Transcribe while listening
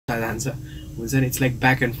जान्छ हुन्छ नि it's like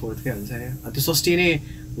back and forth क्या हुन्छ नि त्यो सस्टेनै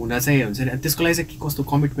हुन चाहिँ हुन्छ नि त्यसको लागि चाहिँ कस्तो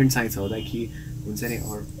कमिटमेन्ट चाहिन्छ होला कि हुन्छ नि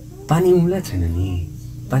पानी उम्ला छैन नि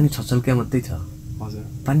पानी छचल्क्या मात्रै छ हजुर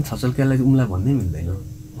पानी छचल्क्यालाई उम्ला भन्नै मिल्दैन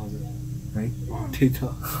हजुर है त्यही त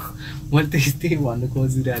मैले त्यस्तै भन्नु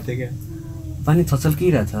खोजिरहेको थिएँ क्या पानी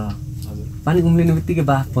छचल्किरहेछ हजुर पानी उम्लिने बित्तिकै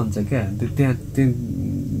बाफ बन्छ क्या त्यहाँ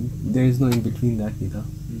there is no in between that नि त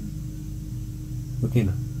ओके न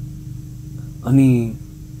अनि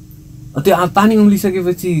त्यो पानी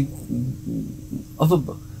उम्लिसकेपछि अब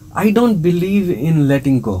I don't believe in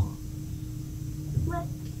letting go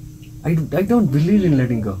I don't believe in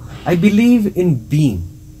letting go. I believe in being.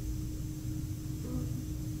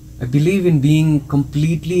 I believe in being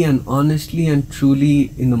completely and honestly and truly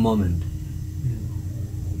in the moment.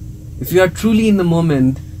 If you are truly in the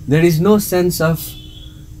moment, there is no sense of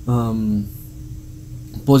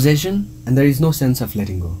possession and there is no sense of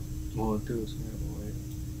letting go.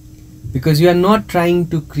 Because you are not trying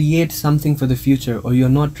to create something for the future or you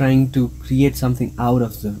are not trying to create something out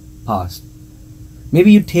of the past.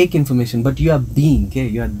 Maybe you take information, but you are being, okay?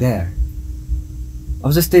 You are there. I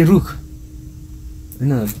was just a rook. You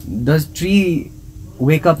know, does tree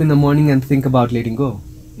wake up in the morning and think about letting go?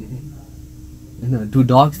 You know, do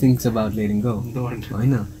dogs think about letting go? No. I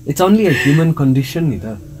know. It's only a human condition,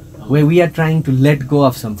 where we are trying to let go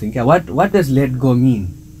of something. Yeah, what does let go mean?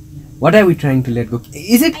 What are we trying to let go?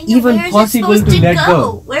 Is it even possible to let go?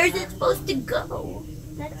 Where is it supposed to go?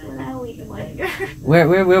 That's what I always wonder.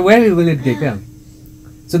 Where will it get? Yeah.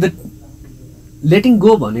 So that letting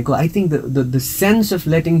go, Boniko, I think the sense of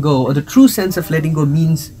letting go, or the true sense of letting go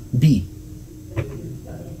means be.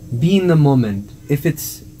 Be in the moment. If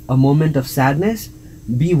it's a moment of sadness,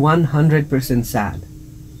 be 100% sad.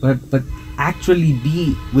 But actually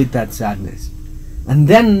be with that sadness. And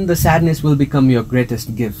then the sadness will become your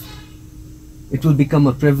greatest gift. It will become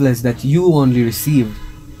a privilege that you only received.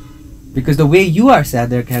 Because the way you are sad,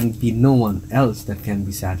 there can be no one else that can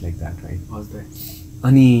be sad like that, right? Was there?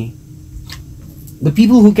 Ani, the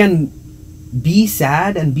people who can be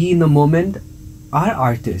sad and be in the moment are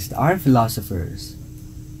artists, are philosophers,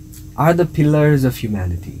 are the pillars of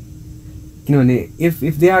humanity. You know, if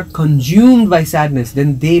they are consumed by sadness,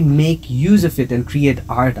 then they make use of it and create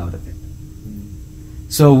art out of it.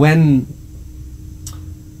 So when,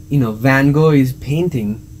 you know, Van Gogh is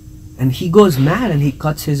painting and he goes mad and he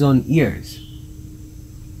cuts his own ears.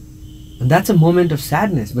 And that's a moment of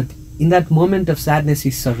sadness, but in that moment of sadness, he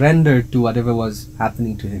surrendered to whatever was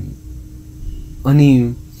happening to him. But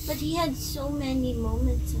he had so many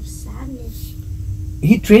moments of sadness.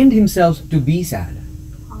 He trained himself to be sad.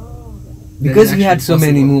 Oh. Because he had so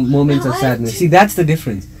many moments of sadness. See, that's the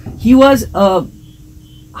difference. He was a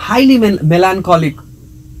highly melancholic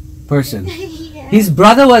person. Yeah. His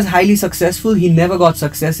brother was highly successful. He never got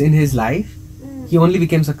success in his life. He only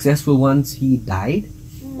became successful once he died.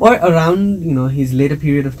 Or around, you know, his later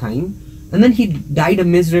period of time, and then he died a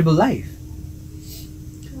miserable life.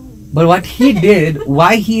 But what he did,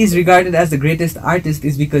 why he is regarded as the greatest artist,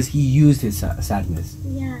 is because he used his sadness.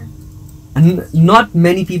 Yeah. And not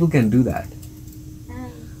many people can do that.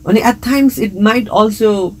 Only at times it might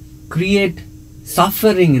also create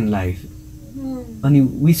suffering in life.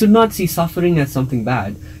 And we should not see suffering as something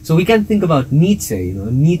bad. So we can think about Nietzsche. You know,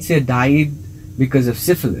 Nietzsche died because of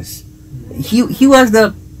syphilis. He was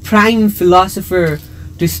the prime philosopher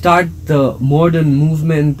to start the modern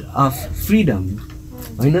movement of freedom.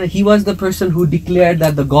 You know, he was the person who declared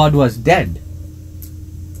that the God was dead.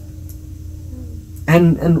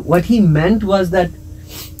 And what he meant was that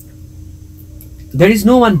there is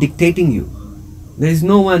no one dictating you. There is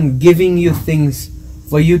no one giving you things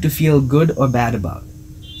for you to feel good or bad about.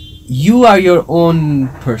 You are your own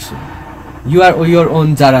person. You are your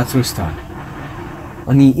own Zarathustra.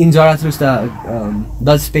 And in Zarathustra,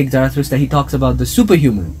 does speak Zarathustra, he talks about the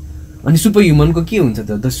superhuman. And superhuman ko ke huncha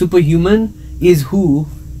ta? The superhuman is who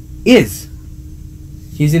is.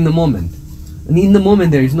 He's in the moment. And in the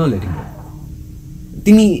moment there is no letting go.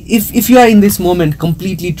 Timi, if you are in this moment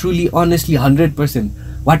completely, truly, honestly, 100%,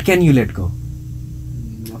 what can you let go?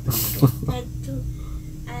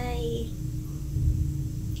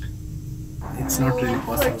 It's not really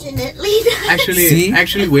possible. Unfortunately.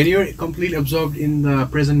 Actually, when you're completely absorbed in the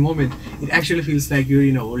present moment, it actually feels like you're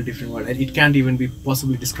in a whole different world, and it can't even be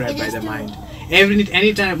possibly described by the mind.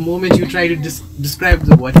 Any time moment you try to describe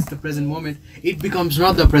what is the present moment, it becomes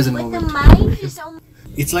not the present moment. The mind is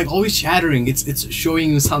It's like always shattering. It's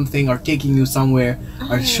showing you something or taking you somewhere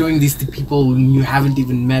or showing these to people you haven't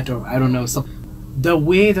even met, or I don't know. So the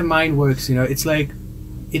way the mind works, you know, it's like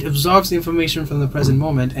it absorbs information from the present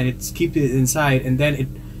moment and it keeps it inside, and then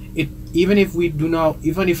it, even if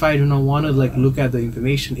I do not want to like look at the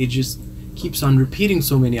information, it just keeps on repeating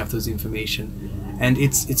so many of those information. And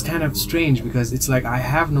it's kind of strange, because it's like I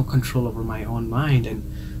have no control over my own mind, and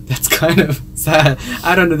that's kind of sad.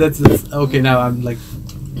 I don't know, that's okay. Now I'm like,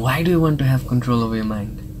 why do you want to have control over your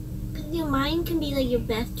mind? Because your mind can be like your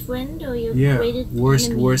best friend or your greatest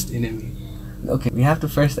worst enemy. Okay, we have to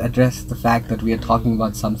first address the fact that we are talking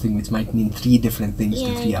about something which might mean three different things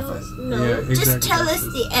to three of us. No, Yeah, exactly. just tell us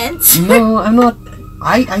the answer. No, I'm not.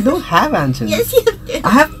 I don't have answers. Yes, you do.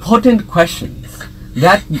 I have potent questions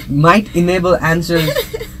that might enable answers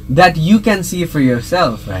that you can see for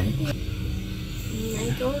yourself, right?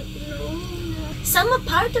 I don't know. Some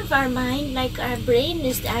part of our mind, like our brain,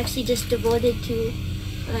 is actually just devoted to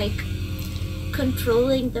like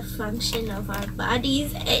controlling the function of our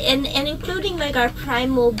bodies, and including like our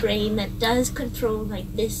primal brain that does control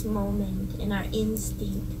like this moment and our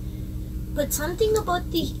instinct. But something about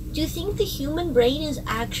do you think the human brain is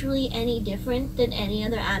actually any different than any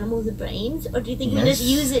other animal's brains, or do you think we just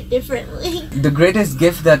use it differently? The greatest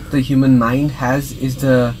gift that the human mind has is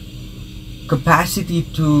the capacity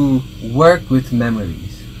to work with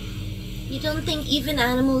memories. You don't think even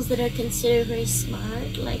animals that are considered very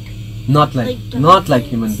smart, like Not like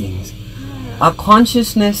human beings. Our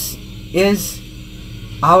consciousness is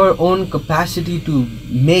our own capacity to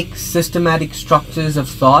make systematic structures of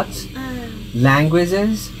thoughts,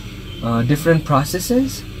 languages, different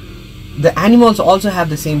processes. The animals also have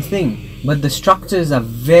the same thing, but the structures are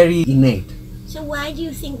very innate. So why do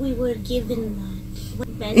you think we were given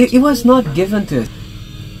that? It was not given to us.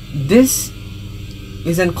 This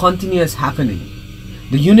is a continuous happening.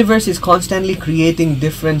 The universe is constantly creating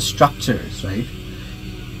different structures, right?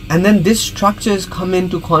 And then these structures come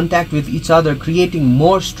into contact with each other, creating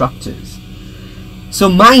more structures. So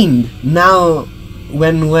mind, now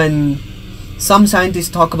when some scientists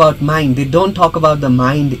talk about mind, they don't talk about the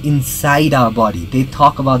mind inside our body. They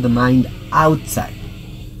talk about the mind outside.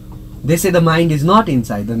 They say the mind is not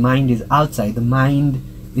inside, the mind is outside. The mind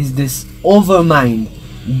is this overmind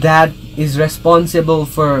that is responsible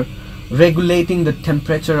for regulating the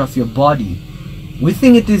temperature of your body. We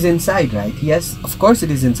think it is inside, right? Yes, of course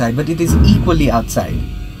it is inside, but it is equally outside.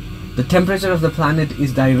 The temperature of the planet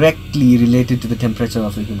is directly related to the temperature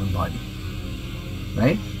of the human body,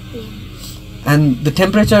 right? Yeah. And the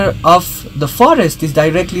temperature of the forest is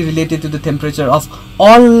directly related to the temperature of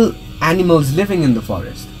all animals living in the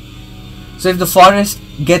forest. So if the forest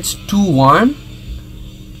gets too warm,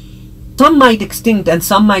 some might extinct and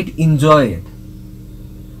some might enjoy it.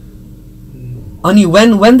 Only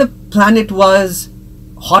when the planet was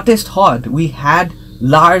hottest hot, we had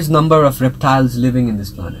large number of reptiles living in this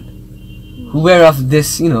planet, who were of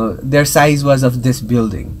this, their size was of this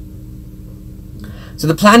building. So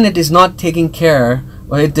the planet is not taking care,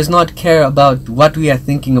 or it does not care about what we are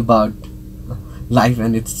thinking about life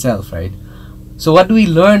and itself, right? So what do we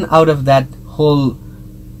learn out of that whole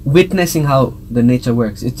witnessing how the nature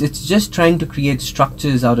works? It's just trying to create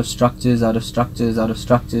structures out of structures, out of structures, out of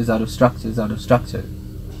structures, out of structures, out of structures.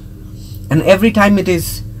 And every time it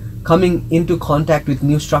is coming into contact with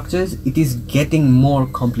new structures, it is getting more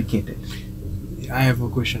complicated. I have a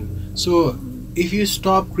question. So if you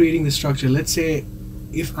stop creating the structure, let's say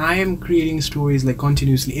if I am creating stories like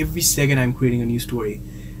continuously, every second I'm creating a new story,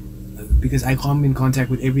 because I come in contact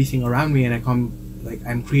with everything around me, and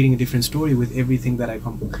I'm creating a different story with everything that I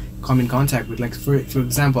come in contact with. Like for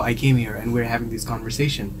example, I came here and we're having this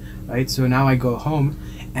conversation, right? So now I go home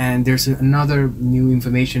and there's another new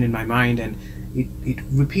information in my mind, and it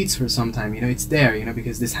repeats for some time. It's there,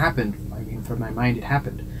 because this happened. I mean, for my mind it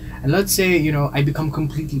happened. And let's say, I become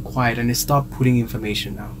completely quiet and I stop putting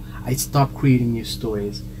information now. I stop creating new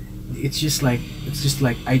stories. It's just like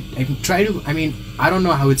I can try to, I don't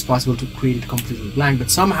know how it's possible to create it completely blank,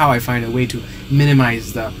 but somehow I find a way to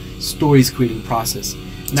minimize the stories creating process.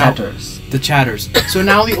 Now, the chatters. So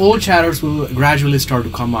now the old chatters will gradually start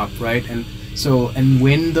to come up, right? And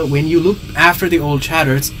when you look after the old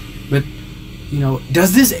chatters, but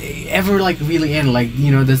does this ever really end?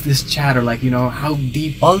 Does this chatter, how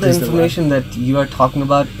deep? All the information that you are talking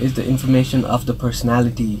about is the information of the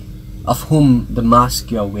personality of whom the mask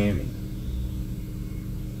you are wearing.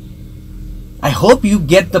 I hope you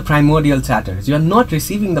get the primordial chatters. You are not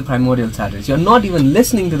receiving the primordial chatters. You are not even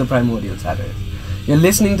listening to the primordial chatters. You are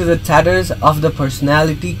listening to the chatters of the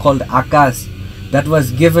personality called Akas that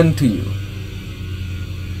was given to you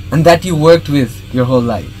and that you worked with your whole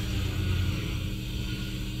life.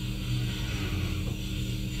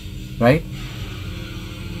 Right?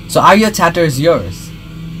 So are your chatters yours?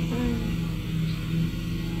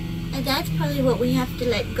 And that's probably what we have to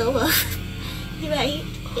let go of, right?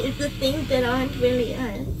 is the things that aren't really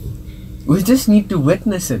us. We just need to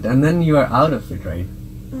witness it, and then you are out of it, right?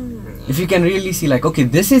 If you can really see, like, okay,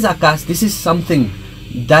 this is Akash, this is something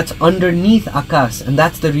that's underneath Akash, and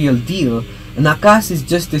that's the real deal, and Akash is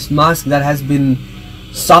just this mask that has been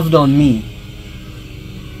shoved on me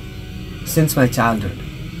since my childhood,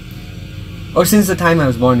 or since the time I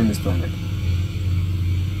was born in this planet.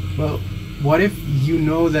 Well, what if you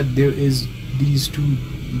know that there is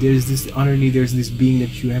there's this underneath, there's this being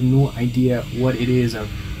that you have no idea what it is or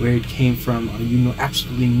where it came from, or you know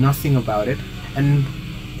absolutely nothing about it, and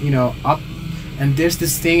and there's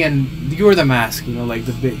this thing, and you're the mask, like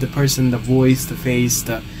the person, the voice, the face,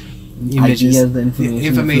 the images, ideas, the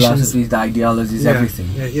information, the philosophies, the ideologies, everything.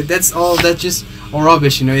 Yeah, that's just all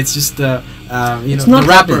rubbish, it's just the it's not the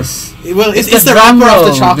wrapper. rubbish. Well, it's the the drum wrapper roll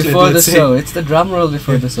of the chocolate before the let's say. show. It's the drum roll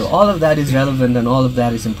before the show. All of that is relevant, and all of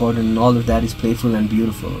that is important, and all of that is playful and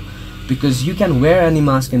beautiful, because you can wear any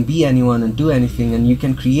mask and be anyone and do anything, and you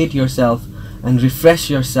can create yourself and refresh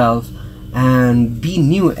yourself and be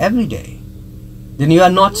new every day. Then you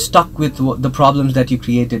are not stuck with the problems that you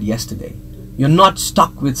created yesterday. You're not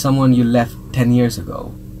stuck with someone you left 10 years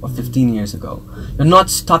ago or 15 years ago. You're not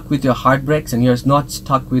stuck with your heartbreaks, and you're not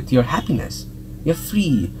stuck with your happiness. You're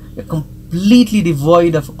free. You're completely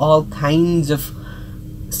devoid of all kinds of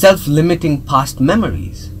self-limiting past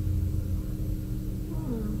memories.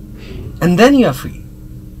 And then you're free.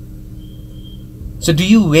 So do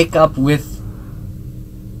you wake up with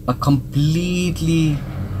a completely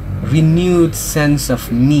renewed sense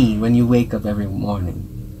of me when you wake up every morning?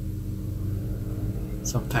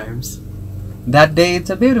 Sometimes. That day it's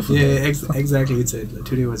a beautiful day. Exactly.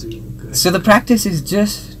 Today was really good. So the practice is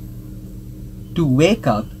just to wake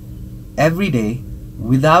up every day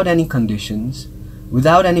without any conditions,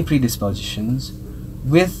 without any predispositions,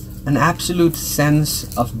 with an absolute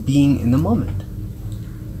sense of being in the moment.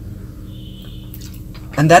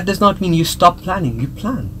 And that does not mean you stop planning. You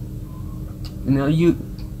plan.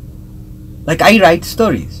 Like I write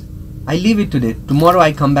stories. I leave it today. Tomorrow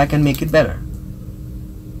I come back and make it better.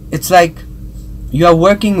 It's like you are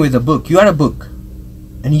working with a book. You are a book.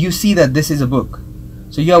 And you see that this is a book.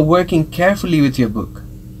 So you are working carefully with your book.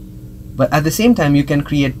 But at the same time, you can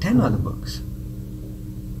create 10 other books.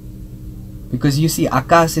 Because you see,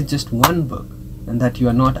 Akash is just one book. And that you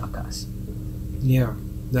are not Akash. Yeah,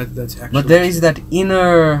 that's actually. But there is that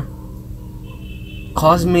inner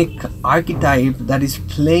cosmic archetype that is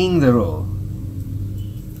playing the role.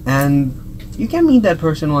 And you can meet that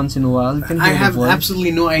person once in a while. You can I hear have the voice.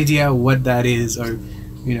 absolutely no idea what that is, or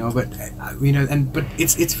but but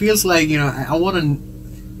it feels like I want to.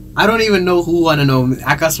 I don't even know who want to know.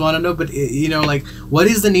 Akash want to know, but like what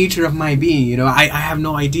is the nature of my being? I have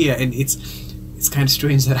no idea, and it's kind of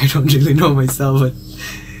strange that I don't really know myself. But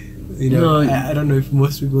I don't know if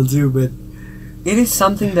most people do, but it is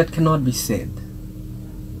something that cannot be said.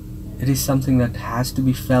 It is something that has to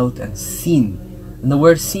be felt and seen. And the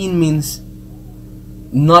word seen means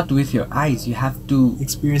not with your eyes. You have to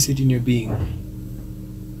experience it in your being.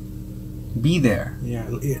 Be there. Yeah.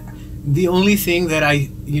 The only thing that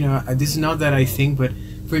this is not that I think, but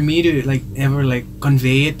for me to ever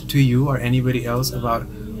convey it to you or anybody else about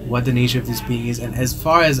what the nature of this being is, and as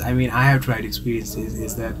far as I have tried experiences,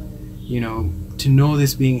 is that to know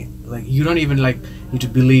this being, you don't even need to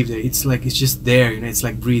believe that it's just there. It's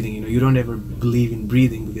like breathing. You don't ever believe in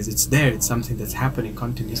breathing because it's there. It's something that's happening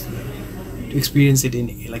continuously. To experience it in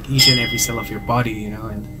each and every cell of your body,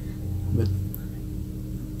 but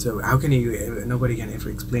so how can you? Nobody can ever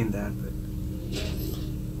explain that. But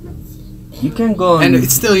you can go and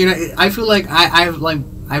it's still I feel like I've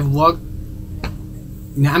walked.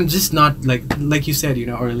 I'm just not like you said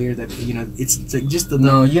earlier that it's just the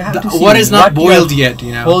no, you have to see what is not boiled yet.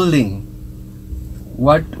 Holding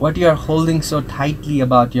what you are holding so tightly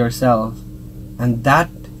about yourself, and that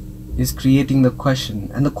is creating the question.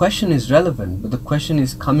 And the question is relevant, but the question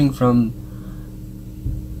is coming from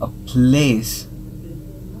a place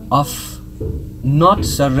of not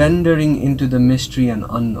surrendering into the mystery and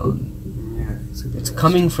unknown. Yeah, it's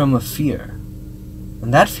coming from a fear,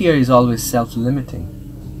 and that fear is always self-limiting.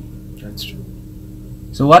 That's true.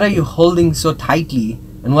 So what are you holding so tightly,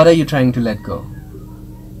 and what are you trying to let go?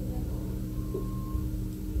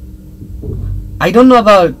 I don't know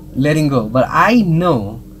about letting go, but I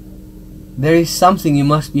know there is something you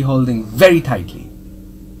must be holding very tightly.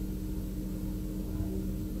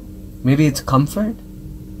 Maybe it's comfort.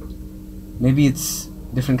 Maybe it's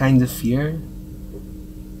different kinds of fear.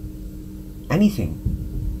 Anything.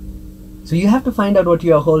 So you have to find out what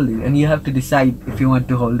you are holding, and you have to decide if you want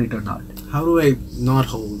to hold it or not. How do I not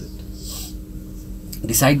hold it?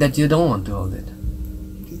 Decide that you don't want to hold it.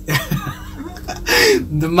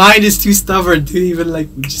 The mind is too stubborn to even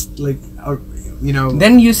or, you know.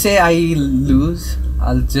 Then you say, I lose,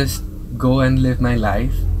 I'll just go and live my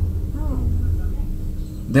life.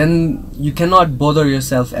 Then you cannot bother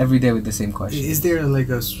yourself every day with the same question. Is there like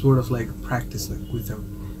a sort of like practice, like with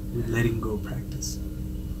letting go practice?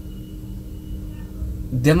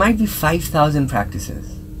 There might be 5,000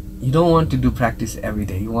 practices. You don't want to do practice every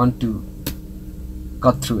day. You want to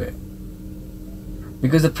cut through it.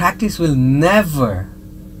 Because the practice will never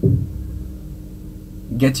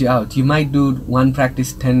get you out. You might do one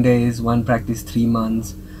practice 10 days, one practice 3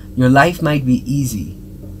 months. Your life might be easy.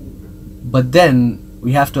 But then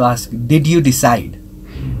we have to ask, did you decide?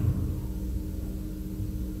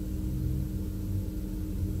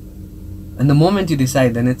 And the moment you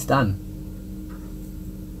decide, then it's done.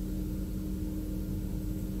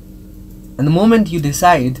 And the moment you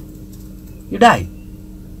decide, you die.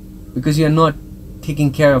 Because you are not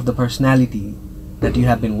taking care of the personality that you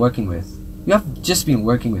have been working with. You have just been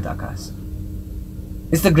working with Akash.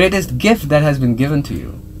 It's the greatest gift that has been given to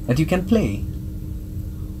you, that you can play.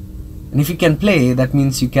 And if you can play, that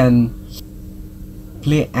means you can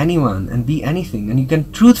play anyone and be anything, and you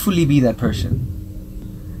can truthfully be that person.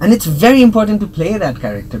 And it's very important to play that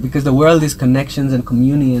character, because the world is connections and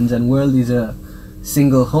communions, and world is a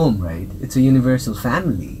single home, right? It's a universal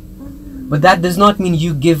family. But that does not mean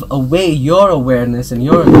you give away your awareness and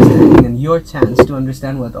your understanding and your chance to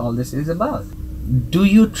understand what all this is about. Do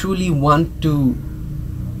you truly want to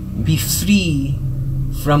be free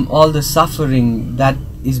from all the suffering that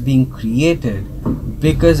is being created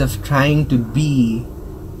because of trying to be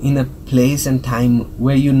in a place and time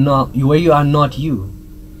where you are not you?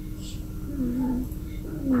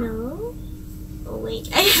 No. Oh wait,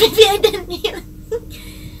 maybe I didn't hear.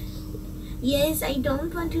 Yes, I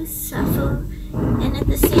don't want to suffer, and at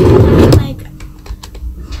the same time, like,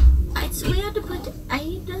 it's weird to put.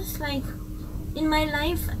 I just like, in my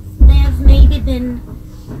life, there have maybe been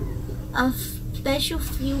a special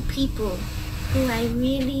few people who I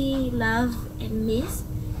really love and miss,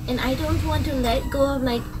 and I don't want to let go of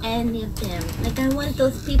like any of them. Like, I want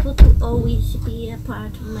those people to always be a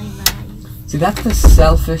part of my life. See, that's the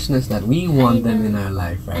selfishness that we want them in our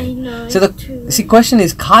life, right? I know. So it's true. the question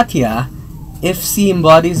is, Katya, if she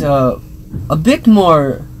embodies a bit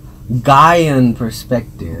more Gaian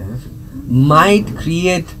perspective, might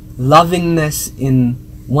create lovingness in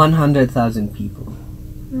 100,000 people.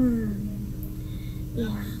 Yeah,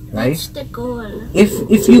 right? That's the goal.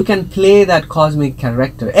 If you can play that cosmic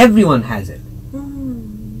character, everyone has it.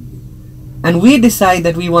 And we decide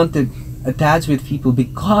that we want to attach with people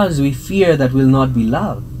because we fear that we'll not be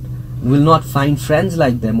loved, we'll not find friends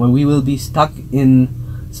like them, or we will be stuck in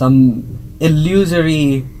some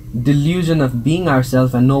illusory delusion of being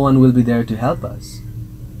ourselves and no one will be there to help us.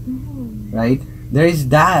 Right? There is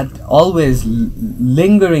that always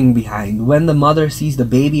lingering behind. When the mother sees the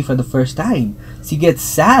baby for the first time, she gets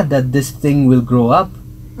sad that this thing will grow up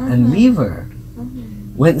and leave her.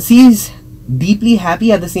 When she's deeply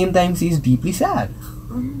happy, at the same time she's deeply sad.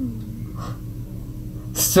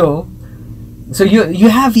 So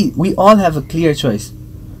we all have a clear choice.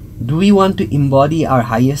 Do we want to embody our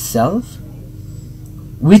highest self,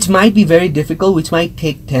 which might be very difficult, which might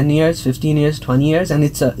take 10 years, 15 years, 20 years, and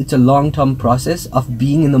it's a long-term process of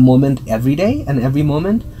being in the moment every day and every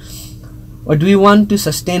moment? Or do we want to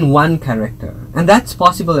sustain one character? And that's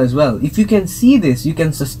possible as well. If you can see this, you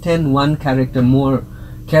can sustain one character more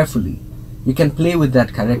carefully. You can play with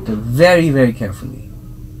that character very, very carefully.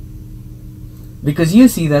 Because you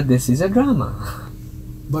see that this is a drama.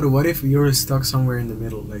 But what if you're stuck somewhere in the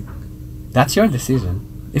middle? Like, that's your decision.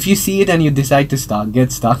 If you see it and you decide to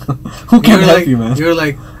get stuck, who can help you, man? You're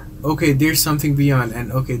like, okay, there's something beyond,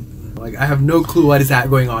 and okay, like, I have no clue what is that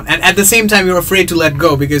going on. And at the same time, you're afraid to let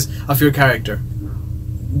go because of your character.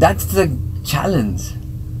 That's the challenge.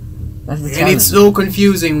 That's the challenge. And it's so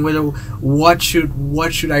confusing whether what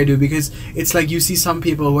should I do, because it's like you see some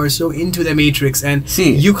people who are so into the matrix and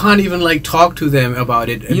you can't even like talk to them about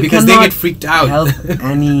it because they get freaked out. You cannot help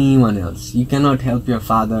anyone else. You cannot help your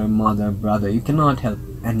father, mother, brother. You cannot help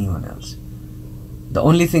anyone else. The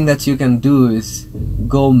only thing that you can do is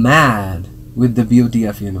go mad with the beauty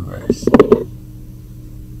of universe.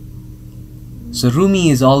 So Rumi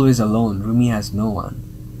is always alone. Rumi has no one,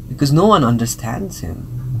 because no one understands him.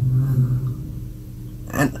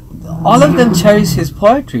 And all of them cherish his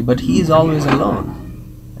poetry, but he is always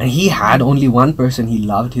alone. And he had only one person he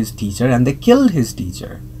loved, his teacher, and they killed his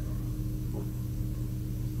teacher.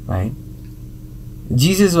 Right?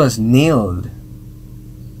 Jesus was nailed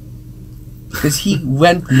because he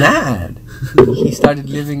went mad. He started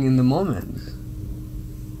living in the moment.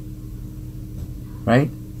 right?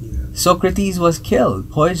 Yeah. Socrates was killed,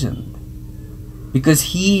 poisoned, because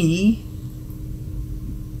he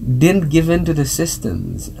didn't give in to the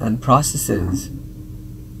systems and processes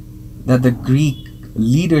that the Greek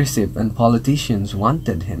leadership and politicians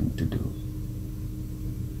wanted him to do.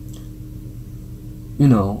 You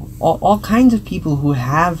know, all kinds of people who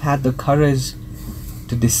have had the courage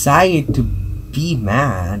to decide to be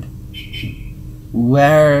mad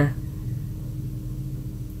were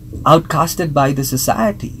outcasted by the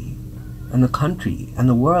society and the country and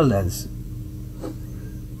the world as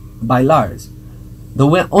by large.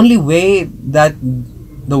 The only way that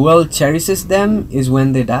the world cherishes them is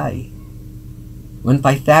when they die. When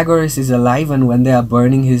Pythagoras is alive and when they are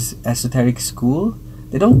burning his esoteric school,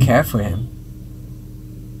 they don't care for him.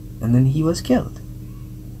 And then he was killed.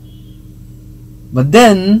 But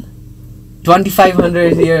then,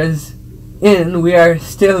 2500 years in, we are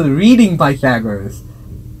still reading Pythagoras.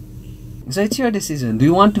 So it's your decision. Do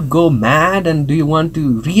you want to go mad and do you want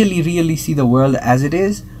to really, really see the world as it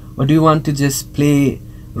is? Or do you want to just play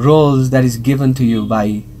roles that is given to you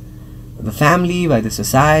by the family, by the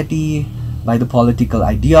society, by the political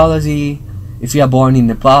ideology? If you are born in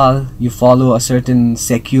Nepal, you follow a certain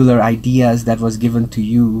secular ideas that was given to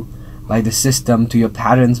you by the system, to your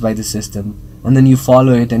parents by the system, and then you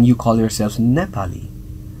follow it and you call yourself Nepali.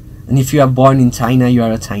 And if you are born in China, you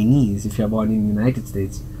are a Chinese. If you are born in the United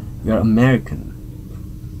States, you are American.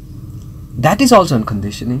 That is also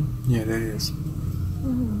unconditioning. Yeah, that is.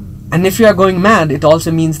 And if you are going mad, it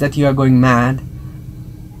also means that you are going mad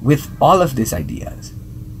with all of these ideas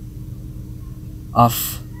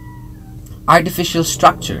of artificial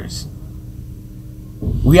structures.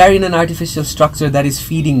 We are in an artificial structure that is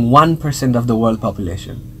feeding 1% of the world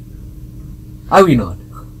population. Are we not?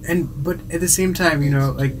 But at the same time, you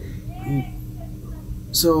know, like,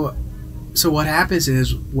 so what happens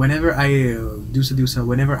is whenever I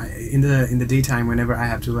whenever in the daytime, whenever I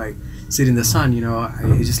have to like sit in the sun, you know,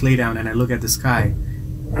 I just lay down and I look at the sky,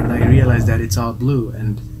 and I realize that it's all blue,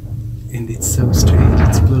 and it's so strange.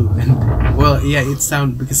 It's blue, and well, yeah, it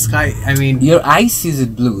sounds because sky. I mean, your eye sees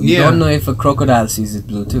it blue. You Yeah. don't know if a crocodile sees it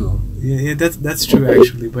blue too. yeah, that's true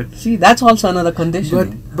actually, but. See, that's also another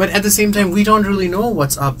conditioning. But at the same time, we don't really know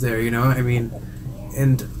what's up there, you know. I mean,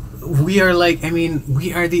 and we are like, I mean,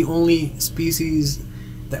 we are the only species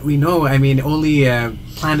that we know. I mean, only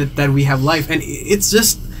planet that we have life, and it's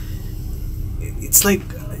just, it's like,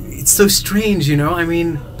 it's so strange, you know. I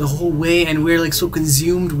mean, the whole way, and we're like so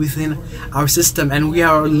consumed within our system, and we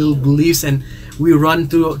have our little beliefs, and we run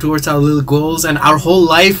towards our little goals, and our whole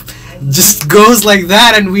life just goes like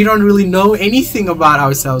that, and we don't really know anything about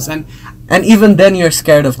ourselves, and even then you're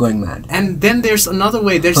scared of going mad. and then there's another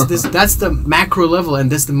way. There's this. That's the macro level, and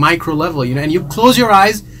that's the micro level. You know, and you close your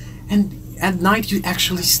eyes, and at night you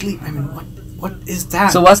actually sleep. I mean, what is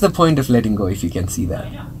that? So what's the point of letting go if you can see that?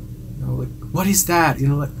 You know, like, what is that? You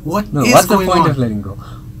know, like what No, is what's the going point on? of letting go?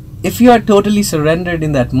 If you are totally surrendered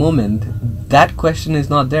in that moment, that question is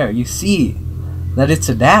not there. You see that it's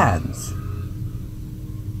a dance.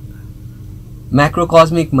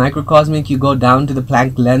 Macrocosmic, microcosmic, you go down to the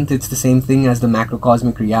Planck length, it's the same thing as the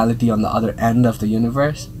macrocosmic reality on the other end of the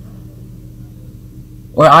universe?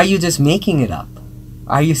 Or are you just making it up?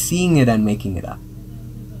 Are you seeing it and making it up?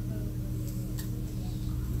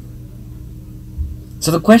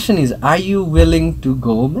 So the question is, are you willing to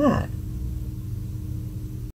go mad?